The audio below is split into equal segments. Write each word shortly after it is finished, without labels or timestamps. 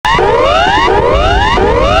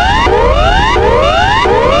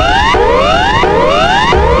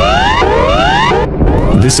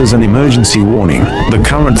is an emergency warning. The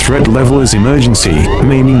current threat level is emergency,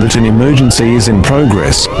 meaning that an emergency is in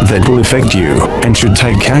progress that will affect you, and should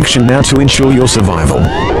take action now to ensure your survival.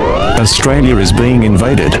 Australia is being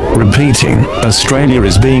invaded. Repeating, Australia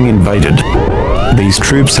is being invaded. These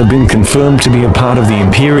troops have been confirmed to be a part of the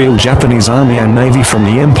Imperial Japanese Army and Navy from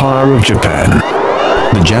the Empire of Japan.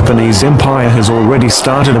 The Japanese Empire has already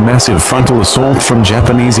started a massive frontal assault from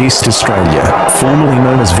Japanese East Australia, formerly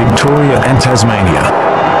known as Victoria and Tasmania.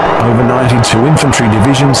 Over 92 infantry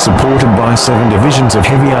divisions supported by 7 divisions of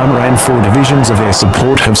heavy armour and 4 divisions of air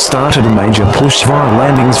support have started a major push via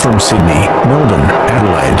landings from Sydney, Melbourne,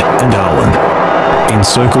 Adelaide, and Darwin.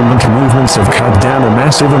 Encirclement movements have cut down a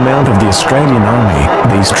massive amount of the Australian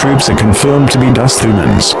Army. These troops are confirmed to be dust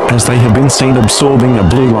humans, as they have been seen absorbing a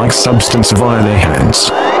blue-like substance via their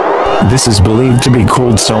hands. This is believed to be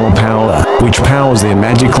called solar power, which powers their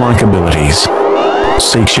magic-like abilities.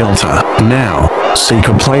 Seek shelter, now. Seek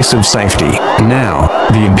a place of safety, now.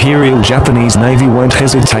 The Imperial Japanese Navy won't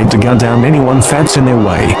hesitate to gun down anyone that's in their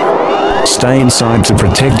way. Stay inside to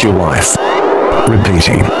protect your life.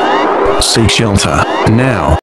 Repeating. Seek shelter, now.